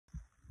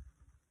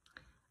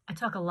I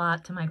talk a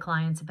lot to my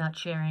clients about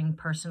sharing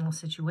personal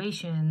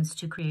situations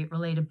to create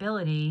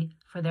relatability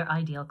for their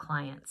ideal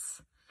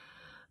clients.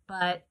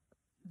 But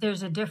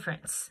there's a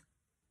difference.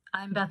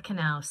 I'm Beth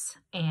Knaus,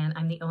 and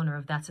I'm the owner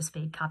of That's a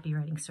Spade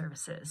Copywriting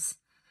Services.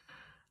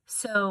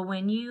 So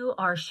when you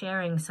are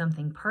sharing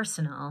something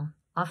personal,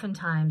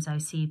 oftentimes I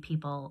see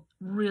people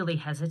really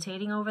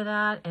hesitating over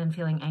that and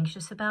feeling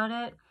anxious about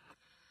it.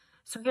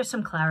 So here's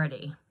some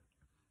clarity.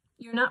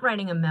 You're not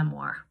writing a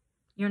memoir.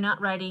 You're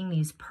not writing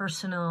these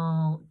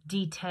personal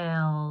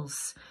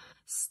details,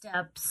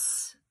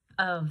 steps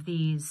of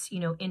these,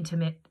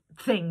 intimate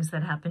things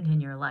that happened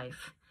in your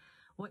life.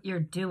 What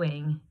you're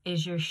doing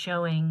is you're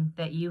showing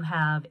that you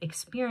have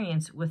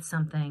experience with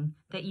something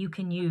that you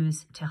can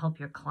use to help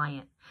your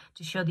client,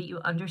 to show that you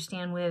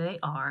understand where they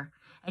are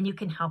and you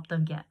can help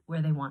them get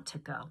where they want to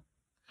go.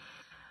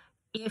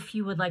 If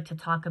you would like to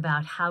talk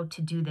about how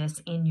to do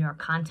this in your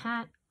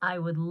content, I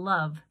would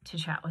love to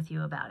chat with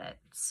you about it.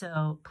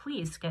 So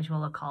please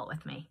schedule a call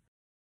with me.